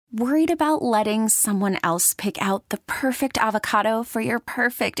Worried about letting someone else pick out the perfect avocado for your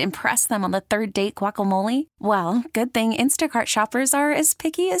perfect impress them on the third date guacamole? Well, good thing Instacart shoppers are as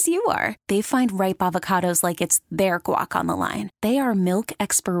picky as you are. They find ripe avocados like it's their guac on the line. They are milk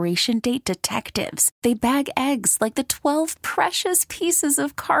expiration date detectives. They bag eggs like the 12 precious pieces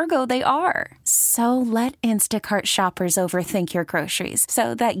of cargo they are. So let Instacart shoppers overthink your groceries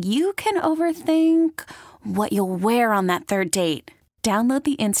so that you can overthink what you'll wear on that third date. Download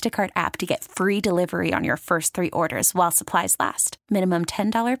the Instacart app to get free delivery on your first 3 orders while supplies last. Minimum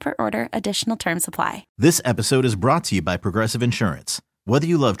 $10 per order. Additional terms apply. This episode is brought to you by Progressive Insurance. Whether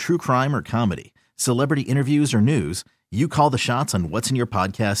you love true crime or comedy, celebrity interviews or news, you call the shots on what's in your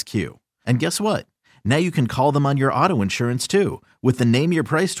podcast queue. And guess what? Now you can call them on your auto insurance too with the Name Your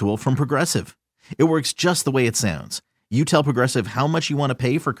Price tool from Progressive. It works just the way it sounds. You tell Progressive how much you want to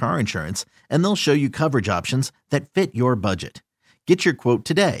pay for car insurance, and they'll show you coverage options that fit your budget. Get your quote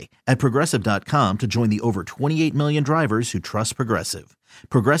today at Progressive.com to join the over 28 million drivers who trust Progressive.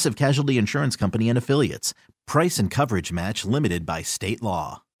 Progressive Casualty Insurance Company and Affiliates. Price and coverage match limited by state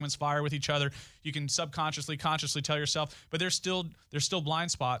law. Inspire with each other. You can subconsciously, consciously tell yourself, but there's still blind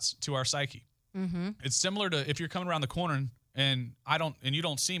spots to our psyche. Mm-hmm. It's similar to if you're coming around the corner and you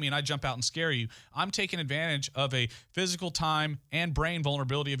don't see me and I jump out and scare you. I'm taking advantage of a physical time and brain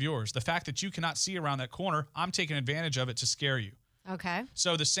vulnerability of yours. The fact that you cannot see around that corner, I'm taking advantage of it to scare you. Okay.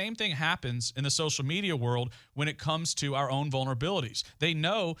 So the same thing happens in the social media world when it comes to our own vulnerabilities. They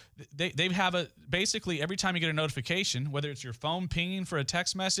know they have basically every time you get a notification, whether it's your phone pinging for a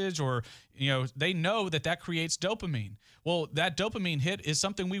text message or, they know that creates dopamine. Well, that dopamine hit is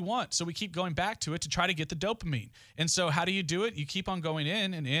something we want. So we keep going back to it to try to get the dopamine. And so how do you do it? You keep on going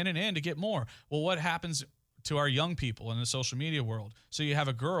in and in and in to get more. Well, what happens to our young people in the social media world? So you have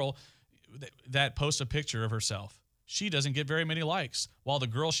a girl that posts a picture of herself. She doesn't get very many likes, while the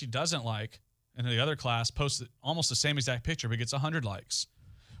girl she doesn't like in the other class posts almost the same exact picture but gets 100 likes.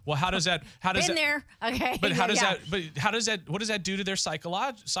 Well, how does that? Been there. Okay. But how does that? But how does that? What does that do to their psyche?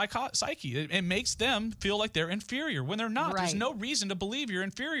 It makes them feel like they're inferior when they're not. Right. There's no reason to believe you're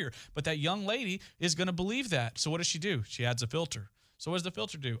inferior, but that young lady is going to believe that. So what does she do? She adds a filter. So what does the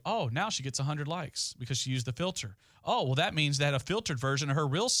filter do? Oh, now she gets 100 likes because she used the filter. Oh, well, that means that a filtered version of her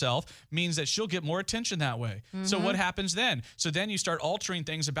real self means that she'll get more attention that way. Mm-hmm. So what happens then? So then you start altering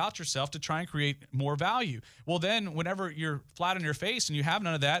things about yourself to try and create more value. Well, then whenever you're flat on your face and you have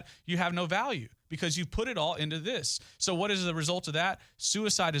none of that, you have no value because you put it all into this. So what is the result of that?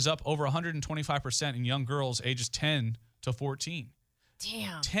 Suicide is up over 125% in young girls ages 10 to 14.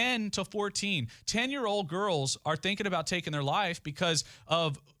 Damn. 10 to 14. 10-year-old girls are thinking about taking their life because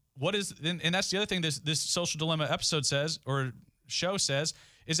of what is, and that's the other thing this Social Dilemma episode says, or show says,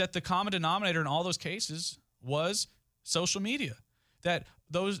 is that the common denominator in all those cases was social media. That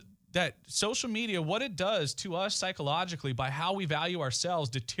social media, what it does to us psychologically by how we value ourselves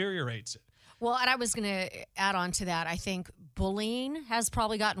deteriorates it. Well, and I was going to add on to that. I think bullying has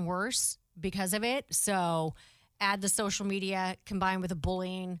probably gotten worse because of it. So add the social media combined with the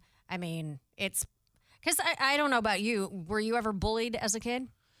bullying. I mean, it's because I don't know about you. Were you ever bullied as a kid?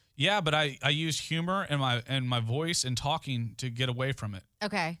 Yeah, but I use humor and my voice and talking to get away from it.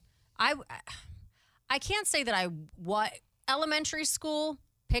 Okay. I can't say that elementary school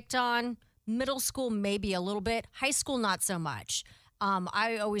picked on, middle school maybe a little bit, high school not so much.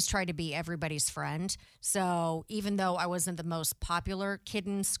 I always tried to be everybody's friend. So even though I wasn't the most popular kid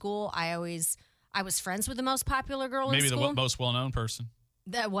in school, I was friends with the most popular girl in school. Maybe the most well-known person.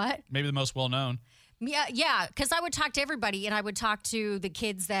 That what? Maybe the most well-known. Yeah, because I would talk to everybody, and I would talk to the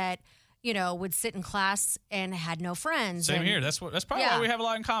kids that, would sit in class and had no friends. Same here. That's probably why we have a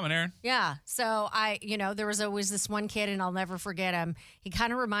lot in common, Aaron. Yeah. So there was always this one kid, and I'll never forget him. He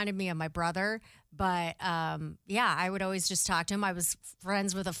kind of reminded me of my brother, but I would always just talk to him. I was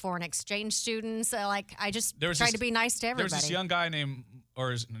friends with a foreign exchange student, so I just tried to be nice to everybody. There was this young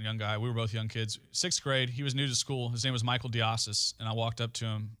guy we were both young kids, 6th grade. He was new to school. His name was Michael Diasis, and I walked up to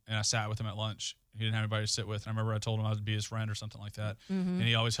him and I sat with him at lunch. He didn't have anybody to sit with. And I remember I told him I would be his friend or something like that. Mm-hmm. And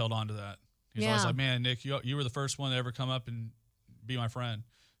he always held on to that. He's always like, man, Nick, you were the first one to ever come up and be my friend.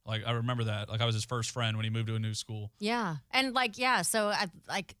 Like, I remember that. Like, I was his first friend when he moved to a new school. Yeah. And so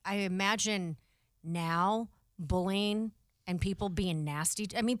I imagine now bullying and people being nasty.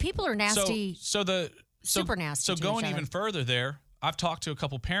 I mean, people are nasty. Super nasty. So going even further there, I've talked to a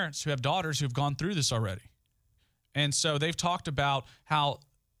couple parents who have daughters who have gone through this already. And so they've talked about how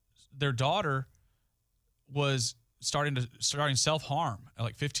their daughter was starting self-harm at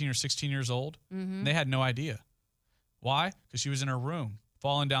like 15 or 16 years old. Mm-hmm. And they had no idea. Why? Because she was in her room,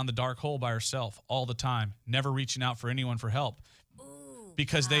 falling down the dark hole by herself all the time, never reaching out for anyone for help. Ooh.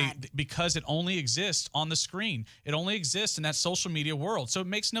 because because it only exists on the screen. It only exists in that social media world. So it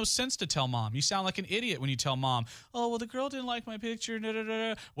makes no sense to tell mom. You sound like an idiot when you tell mom, oh, well, the girl didn't like my picture,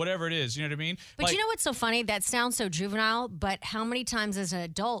 whatever it is. You know what I mean? But you know what's so funny? That sounds so juvenile, but how many times as an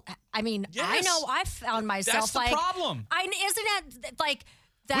adult, I mean, yes, I know I found myself that's the problem. Isn't that like...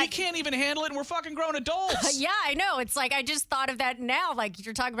 We can't even handle it, and we're fucking grown adults. Yeah, I know. It's like, I just thought of that now. Like,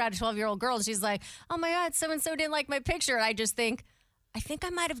 you're talking about a 12-year-old girl, and she's like, oh, my God, so-and-so didn't like my picture. And I just think, I think I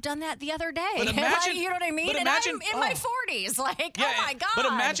might have done that the other day. But imagine, you know what I mean? And I'm in my 40s. Like, yeah, oh, my God. But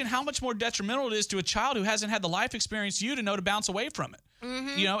imagine how much more detrimental it is to a child who hasn't had the life experience you to know to bounce away from it.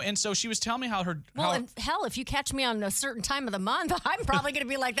 Mm-hmm. You know, and so she was telling me how her... Well, hell, if you catch me on a certain time of the month, I'm probably going to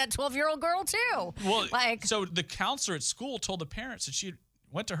be like that 12-year-old girl, too. Well, so the counselor at school told the parents that she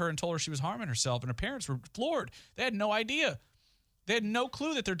went to her and told her she was harming herself, and her parents were floored. They had no idea. They had no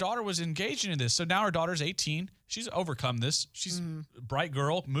clue that their daughter was engaging in this. So now her daughter's 18. She's overcome this. She's a bright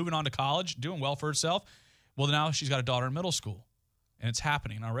girl, moving on to college, doing well for herself. Well, now she's got a daughter in middle school, and it's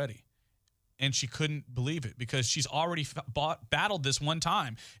happening already. And she couldn't believe it because she's already battled this one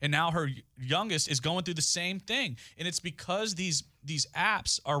time, and now her youngest is going through the same thing. And it's because these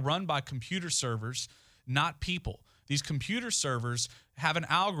apps are run by computer servers, not people. These computer servers have an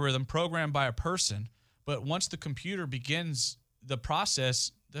algorithm programmed by a person, but once the computer begins the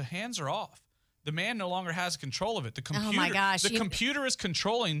process, the hands are off. The man no longer has control of it. The computer, oh my gosh. The computer is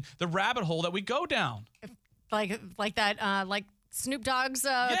controlling the rabbit hole that we go down. Like that, like Snoop Dogg's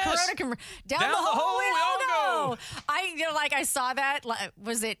yes. Corona down the hole we all go. I saw that.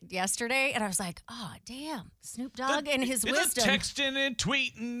 Was it yesterday? And I was like, oh, damn, Snoop Dogg and his wisdom. Texting and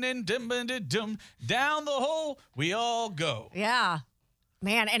tweeting and dum down the hole we all go. Yeah.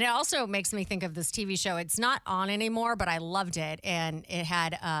 Man, and it also makes me think of this TV show. It's not on anymore, but I loved it. And it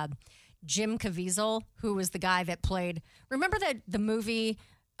had Jim Caviezel, who was the guy that played, remember the movie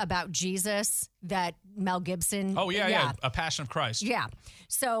about Jesus that Mel Gibson? Oh, yeah. A Passion of Christ. Yeah.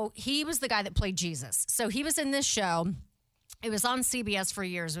 So he was the guy that played Jesus. So he was in this show. It was on CBS for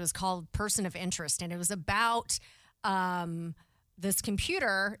years. It was called Person of Interest. And it was about this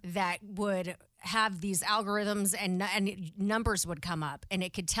computer that would have these algorithms and numbers would come up, and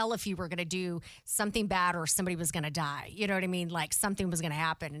it could tell if you were going to do something bad or somebody was going to die. You know what I mean? Like something was going to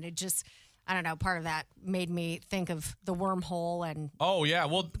happen. And it just, I don't know, part of that made me think of the wormhole and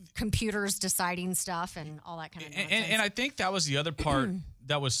computers deciding stuff and all that kind of nonsense. And I think that was the other part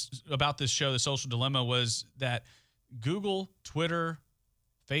that was about this show, The Social Dilemma, was that Google, Twitter,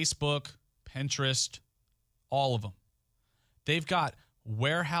 Facebook, Pinterest, all of them, they've got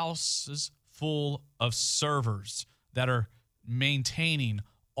warehouses full of servers that are maintaining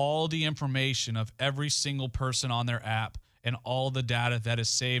all the information of every single person on their app and all the data that is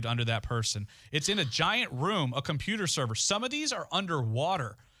saved under that person. It's in a giant room, a computer server. Some of these are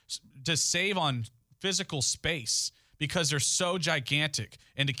underwater to save on physical space because they're so gigantic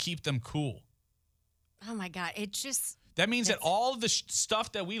and to keep them cool. Oh my God. It just... That means that all of the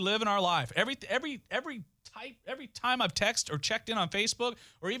stuff that we live in our life, every time I've texted or checked in on Facebook,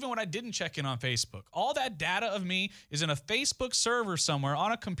 or even when I didn't check in on Facebook, all that data of me is in a Facebook server somewhere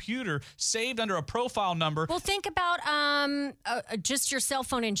on a computer saved under a profile number. Well, think about just your cell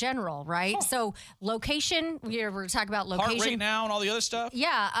phone in general, right? Oh. So location, we're going to talk about location. Heart rate now and all the other stuff?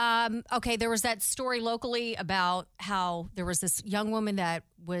 Yeah. Okay, there was that story locally about how there was this young woman that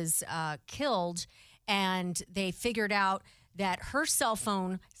was killed, and they figured out that her cell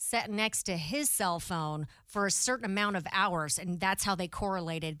phone sat next to his cell phone for a certain amount of hours, and that's how they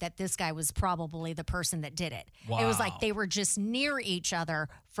correlated that this guy was probably the person that did it. Wow. It was like they were just near each other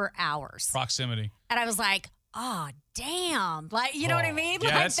for hours. Proximity. And I was like, oh, damn. Like, you know what I mean?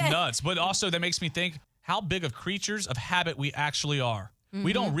 Yeah, like that's nuts. But also that makes me think how big of creatures of habit we actually are. Mm-hmm.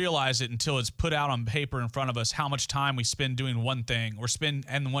 We don't realize it until it's put out on paper in front of us how much time we spend doing one thing or spend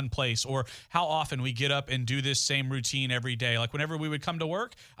in one place, or how often we get up and do this same routine every day. Like whenever we would come to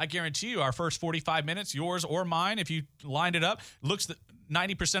work, I guarantee you our first 45 minutes, yours or mine, if you lined it up, looks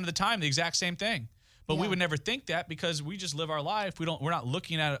 90% of the time the exact same thing. But we would never think that because we just live our life. We're not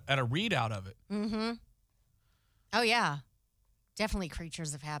looking at a readout of it. Mm-hmm. Oh, yeah. Definitely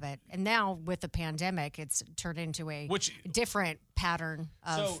creatures of habit. And now with the pandemic, it's turned into a different pattern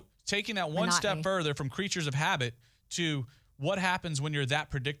of So taking that one step further from creatures of habit to what happens when you're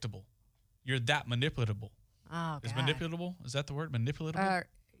that predictable, you're that manipulatable. Oh, God. Is manipulatable? Is that the word? Manipulatable?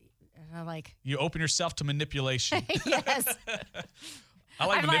 Like you open yourself to manipulation. Yes. I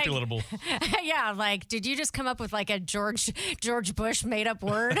like manipulatable. Yeah, like, did you just come up with like a George Bush made up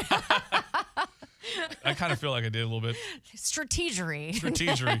word? I kind of feel like I did a little bit.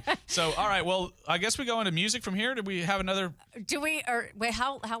 Strategery. So, all right. Well, I guess we go into music from here. Do we have another? Wait,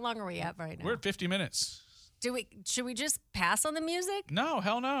 how long are we at right now? We're at 50 minutes. Should we just pass on the music? No,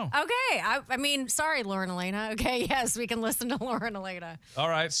 hell no. Okay. I mean, sorry, Lauren Elena. Okay, yes, we can listen to Lauren Elena. All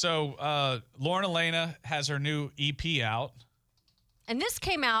right. So, Lauren Elena has her new EP out. And this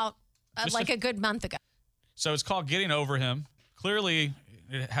came out a good month ago. So it's called Getting Over Him. Clearly,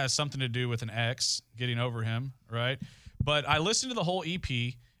 it has something to do with an ex, getting over him, right? But I listened to the whole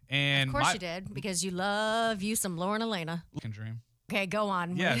EP, and of course you did, because you love you some Lauren Elena. Dream. Okay, go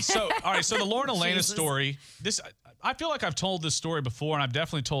on. Yeah. So all right. So the Lauren Elena story. I feel like I've told this story before, and I've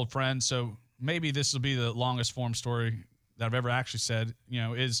definitely told friends. So maybe this will be the longest form story that I've ever actually said.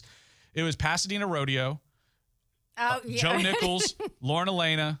 It was Pasadena Rodeo. Oh, yeah. Joe Nichols, Lauren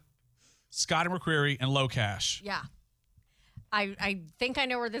Elena, Scotty McCreery, and Low Cash. Yeah. I think I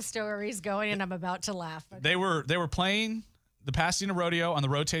know where this story is going, and I'm about to laugh. Okay. They were playing the Pasadena Rodeo on the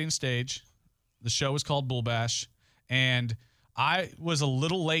rotating stage. The show was called Bull Bash, and I was a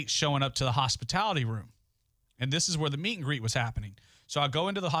little late showing up to the hospitality room, and this is where the meet and greet was happening. So I go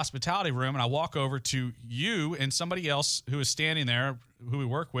into the hospitality room, and I walk over to you and somebody else who is standing there, who we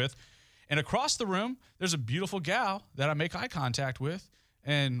work with, and across the room, there's a beautiful gal that I make eye contact with,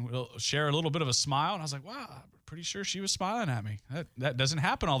 and we'll share a little bit of a smile, and I was like, wow, I'm pretty sure she was smiling at me. That doesn't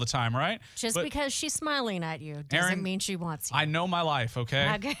happen all the time, right? But because she's smiling at you doesn't Aaron, mean she wants you. I know my life,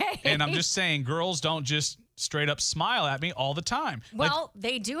 okay? Okay. And I'm just saying, girls don't just straight up smile at me all the time. Well,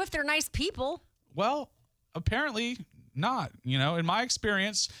 they do if they're nice people. Well, apparently not. In my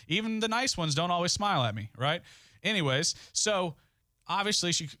experience, even the nice ones don't always smile at me, right? Anyways, so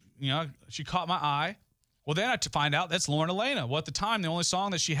obviously she caught my eye. Well, then I had to find out that's Lauren Elena. Well, at the time, the only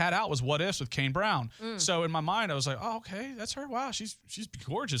song that she had out was What Ifs with Kane Brown. So in my mind, I was like, oh, okay, that's her. Wow, she's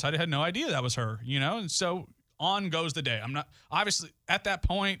gorgeous. I had no idea that was her, And so on goes the day. I'm not, obviously, at that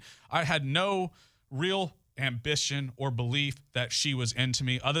point, I had no real ambition or belief that she was into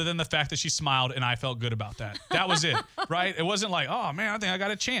me other than the fact that she smiled and I felt good about that. That was it, right? It wasn't like, oh, man, I think I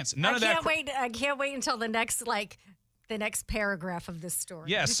got a chance. None of that. I can't wait until the next paragraph of this story.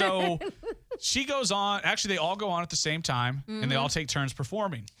 Yeah, so she goes on. Actually, they all go on at the same time, and they all take turns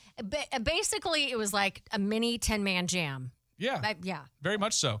performing. Basically, it was like a mini 10-man jam. Yeah. Yeah. Very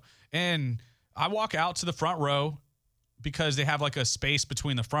much so. And I walk out to the front row because they have like a space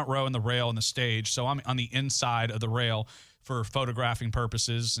between the front row and the rail and the stage. So I'm on the inside of the rail for photographing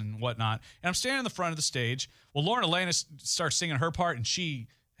purposes and whatnot. And I'm standing in the front of the stage. Well, Lauren Elena starts singing her part, and she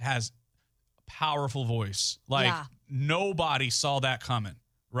has a powerful voice. Nobody saw that coming,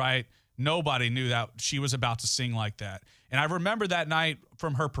 right? Nobody knew that she was about to sing like that. And I remember that night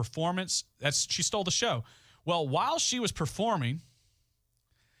from her performance, she stole the show. Well, while she was performing,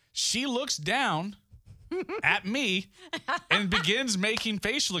 she looks down at me and begins making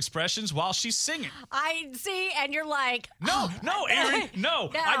facial expressions while she's singing. I see, and you're like, no, Aaron, no,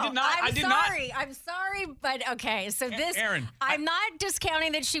 I did not. I'm sorry, but okay. So this, Aaron, I'm not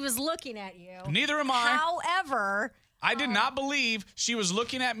discounting that she was looking at you. Neither am I. However, I did not believe she was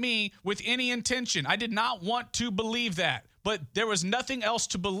looking at me with any intention. I did not want to believe that, but there was nothing else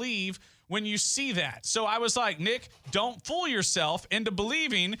to believe when you see that. So I was like, Nick, don't fool yourself into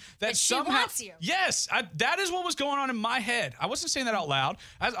believing that somehow she wants you. Yes, that is what was going on in my head. I wasn't saying that out loud.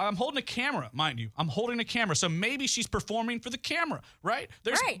 I'm holding a camera, mind you. I'm holding a camera. So maybe she's performing for the camera, right?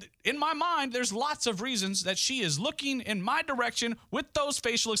 Right. In my mind, there's lots of reasons that she is looking in my direction with those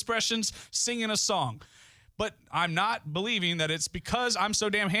facial expressions, singing a song. But I'm not believing that it's because I'm so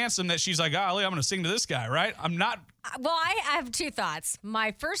damn handsome that she's like, golly, I'm going to sing to this guy, right? I'm not. Well, I have two thoughts.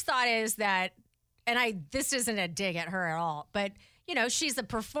 My first thought is that, and this isn't a dig at her at all, but, she's a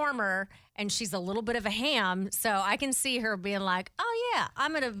performer and she's a little bit of a ham. So I can see her being like, oh, yeah,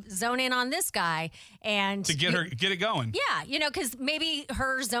 I'm going to zone in on this guy. And to get it going. Yeah, because maybe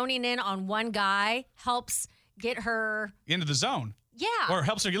her zoning in on one guy helps get her into the zone. Yeah. Or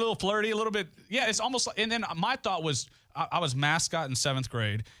helps her get a little flirty, a little bit. Yeah, it's almost like, and then my thought was, I was mascot in 7th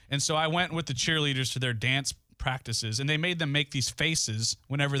grade. And so I went with the cheerleaders to their dance practices, and they made them make these faces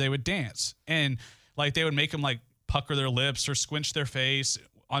whenever they would dance. And like they would make them like pucker their lips or squinch their face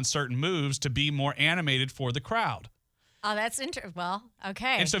on certain moves to be more animated for the crowd. Oh, that's interesting. Well,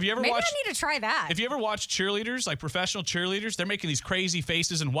 okay. And so if you ever Maybe I need to try that. If you ever watch cheerleaders, like professional cheerleaders, they're making these crazy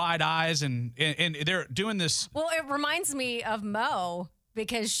faces and wide eyes, and they're doing this. Well, it reminds me of Mo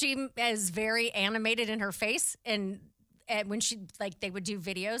because she is very animated in her face, and when she they would do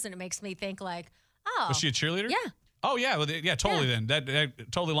videos, and it makes me think like, oh, was she a cheerleader? Yeah. Oh yeah, well, yeah, totally. Yeah. Then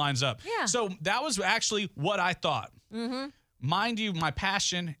that totally lines up. Yeah. So that was actually what I thought. Mm-hmm. mind you, my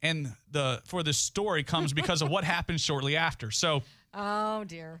passion and for this story comes because of what happened shortly after. So, oh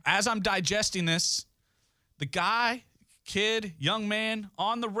dear. As I'm digesting this, the young man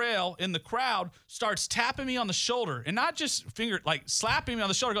on the rail in the crowd starts tapping me on the shoulder, and not just slapping me on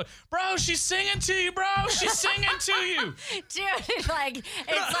the shoulder, going, "Bro, she's singing to you, bro. She's singing to you." Dude, it's like,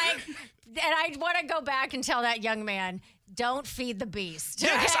 and I want to go back and tell that young man, don't feed the beast.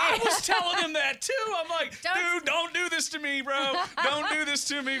 Okay? Yes, I was telling him that too. I'm like, dude, don't do this to me, bro. Don't do this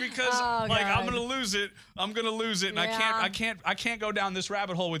to me because I'm gonna lose it. I'm gonna lose it, and I can't go down this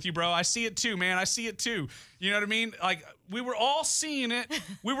rabbit hole with you, bro. I see it too, man. I see it too. You know what I mean? Like, we were all seeing it.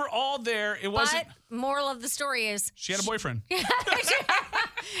 We were all there. It wasn't. But moral of the story is she had a boyfriend.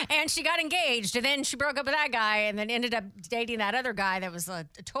 And she got engaged, and then she broke up with that guy, and then ended up dating that other guy that was a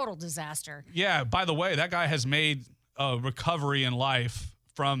total disaster. Yeah. By the way, that guy has made a recovery in life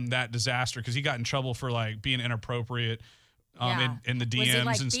from that disaster because he got in trouble for like being inappropriate in the DMs was he,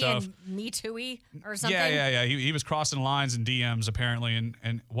 like, and stuff. Me Too-y or something? Yeah. He was crossing lines in DMs apparently,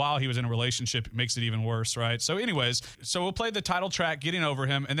 and while he was in a relationship, it makes it even worse, right? So anyways, we'll play the title track, Getting Over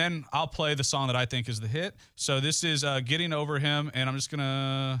Him, and then I'll play the song that I think is the hit. So this is Getting Over Him, and I'm just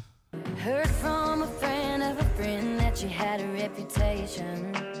gonna... Heard from a friend of a friend that you had a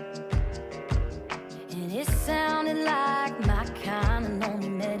reputation, and it sounded like my kind of lonely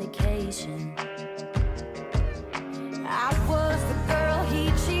medication. I was the girl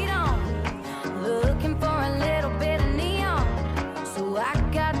he cheated on, looking for a little bit of neon. So I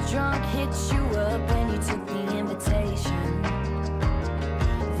got drunk, hit you up, and you took the invitation.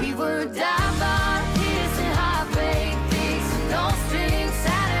 We were dive bar, kissing, heartbreak, fixing, no strings,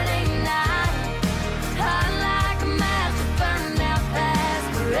 Saturday night. Hot like a match, burned out fast,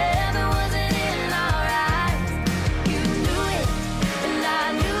 forever wasn't in our eyes. You knew it, and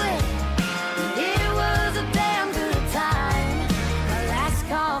I knew it, and it was a damn good time. My last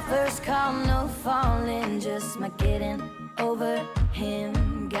call, first call, no falling, just my getting over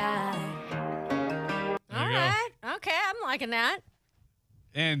him guy. All right. Okay, I'm liking that.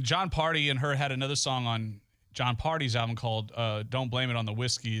 And John Party and her had another song on John Party's album called Don't Blame It on the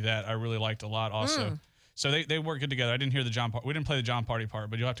Whiskey that I really liked a lot also. So they work good together. I didn't hear we didn't play the John Party part,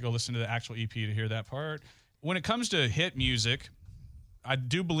 but you'll have to go listen to the actual EP to hear that part. When it comes to hit music, I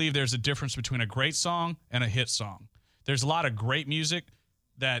do believe there's a difference between a great song and a hit song. There's a lot of great music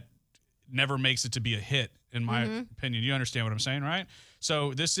that never makes it to be a hit, in my opinion. You understand what I'm saying, right?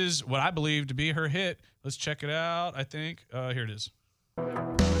 So this is what I believe to be her hit. Let's check it out, I think. Here it is.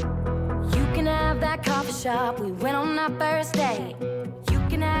 You can have that coffee shop we went on our first date. You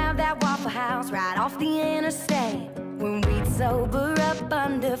can have that Waffle House right off the interstate. When we'd sober up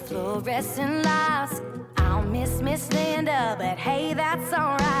under fluorescent lights, I'll miss Miss Linda, but hey, that's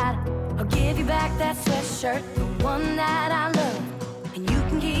alright. I'll give you back that sweatshirt, the one that I love. And you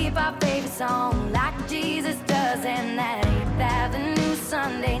can keep our favorite song like Jesus does. And that 8th Avenue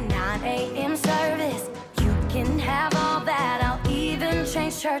Sunday 9 a.m. service, you can have all that. I'll even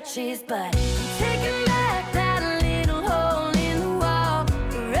change churches, but I'm taking back that little hole in the wall.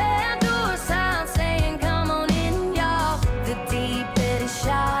 The red door sign saying come on in, y'all. The deep bitty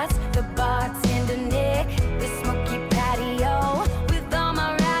shots, the bartender Nick, the smoky patio with all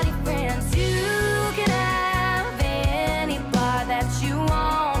my rowdy friends. You can have any bar that you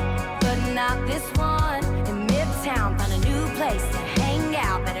want, but not this one. In Midtown, find a new place to hang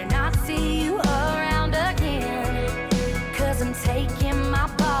out. Better not see you around again, 'cause I'm taking my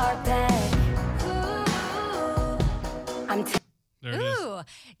bar back. There it is. Ooh.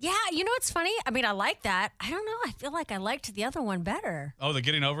 Yeah, you know what's funny? I mean, I like that. I don't know. I feel like I liked the other one better. Oh, the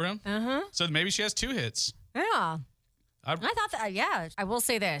Getting Over Him? Uh-huh. So maybe she has two hits. Yeah. I thought that, yeah. I will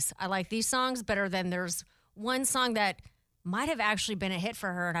say this. I like these songs better than there's one song that might have actually been a hit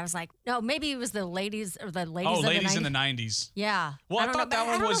for her. And I was like, no, maybe it was the Ladies of the 90s. Oh, Ladies in the 90s. Yeah. Well, I thought that one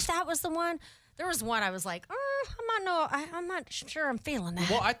was... I don't know if that was the one. There was one I was like, I'm not sure I'm feeling that.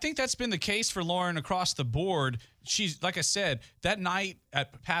 Well, I think that's been the case for Lauren across the board. She's, like I said, that night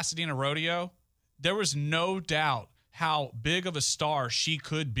at Pasadena Rodeo, there was no doubt how big of a star she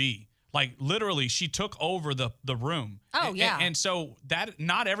could be. Like, literally, she took over the room. Oh, yeah. And so that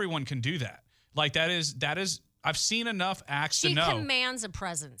not everyone can do that. Like, that is I've seen enough acts to know. She commands a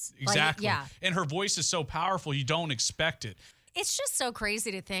presence. Exactly. Like, yeah. And her voice is so powerful, you don't expect it. It's just so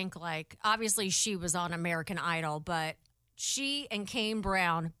crazy to think, like, obviously she was on American Idol, but she and Kane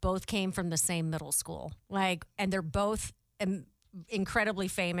Brown both came from the same middle school. Like, and they're both incredibly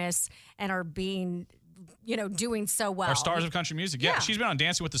famous and are being, doing so well. Are stars of country music. Yeah. She's been on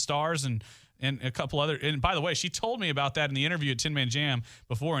Dancing with the Stars and and a couple other. And by the way, she told me about that in the interview at Tin Man Jam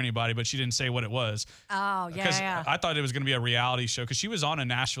before anybody, but she didn't say what it was. Oh, yeah. I thought it was going to be a reality show because she was on a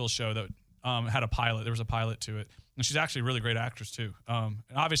Nashville show that had a pilot. There was a pilot to it. And she's actually a really great actress, too. And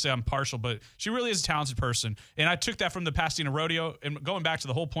obviously, I'm partial, but she really is a talented person. And I took that from the Pasadena Rodeo. And going back to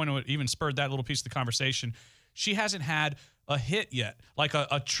the whole point of what even spurred that little piece of the conversation, she hasn't had a hit yet, like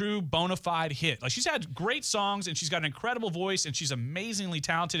a true bona fide hit. Like, she's had great songs, and she's got an incredible voice, and she's amazingly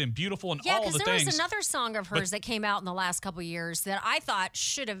talented and beautiful and all the things. Yeah, because there was another song of hers that came out in the last couple of years that I thought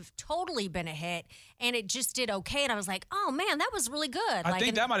should have totally been a hit, and it just did okay. And I was like, oh, man, that was really good. I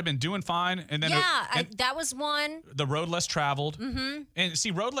think that might have been Doing Fine. And then that was one. The Road Less Traveled. Mm-hmm. And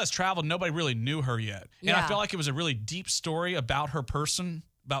see, Road Less Traveled, nobody really knew her yet. And I felt like it was a really deep story about her personally,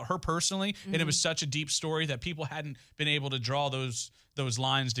 and it was such a deep story that people hadn't been able to draw those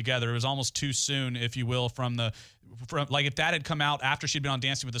lines together. It was almost too soon, if you will, from like if that had come out after she'd been on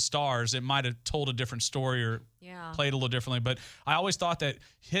Dancing with the Stars, it might have told a different story or played a little differently. But I always thought that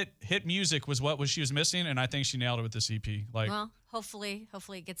hit music was what she was missing, and I think she nailed it with this EP. Well, hopefully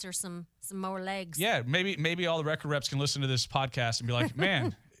it gets her some more legs. Yeah, maybe all the record reps can listen to this podcast and be like,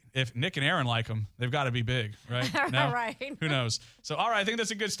 man. If Nick and Aaron like them, they've got to be big, right? No? Right. Who knows? So, all right, I think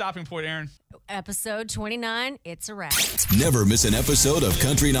that's a good stopping point, Aaron. Episode 29, it's a wrap. Never miss an episode of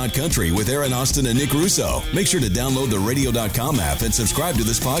Country Not Country with Aaron Austin and Nick Russo. Make sure to download the Radio.com app and subscribe to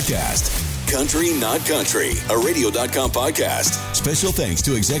this podcast. Country Not Country, a Radio.com podcast. Special thanks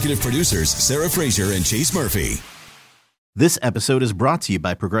to executive producers Sarah Fraser and Chase Murphy. This episode is brought to you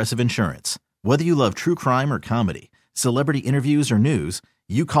by Progressive Insurance. Whether you love true crime or comedy, celebrity interviews or news,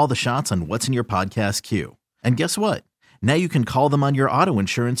 you call the shots on what's in your podcast queue. And guess what? Now you can call them on your auto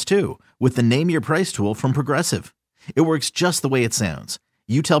insurance too with the Name Your Price tool from Progressive. It works just the way it sounds.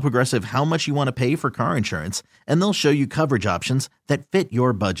 You tell Progressive how much you want to pay for car insurance, and they'll show you coverage options that fit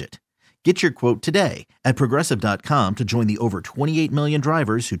your budget. Get your quote today at Progressive.com to join the over 28 million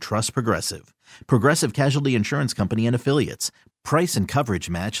drivers who trust Progressive. Progressive Casualty Insurance Company and Affiliates. Price and coverage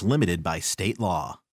match limited by state law.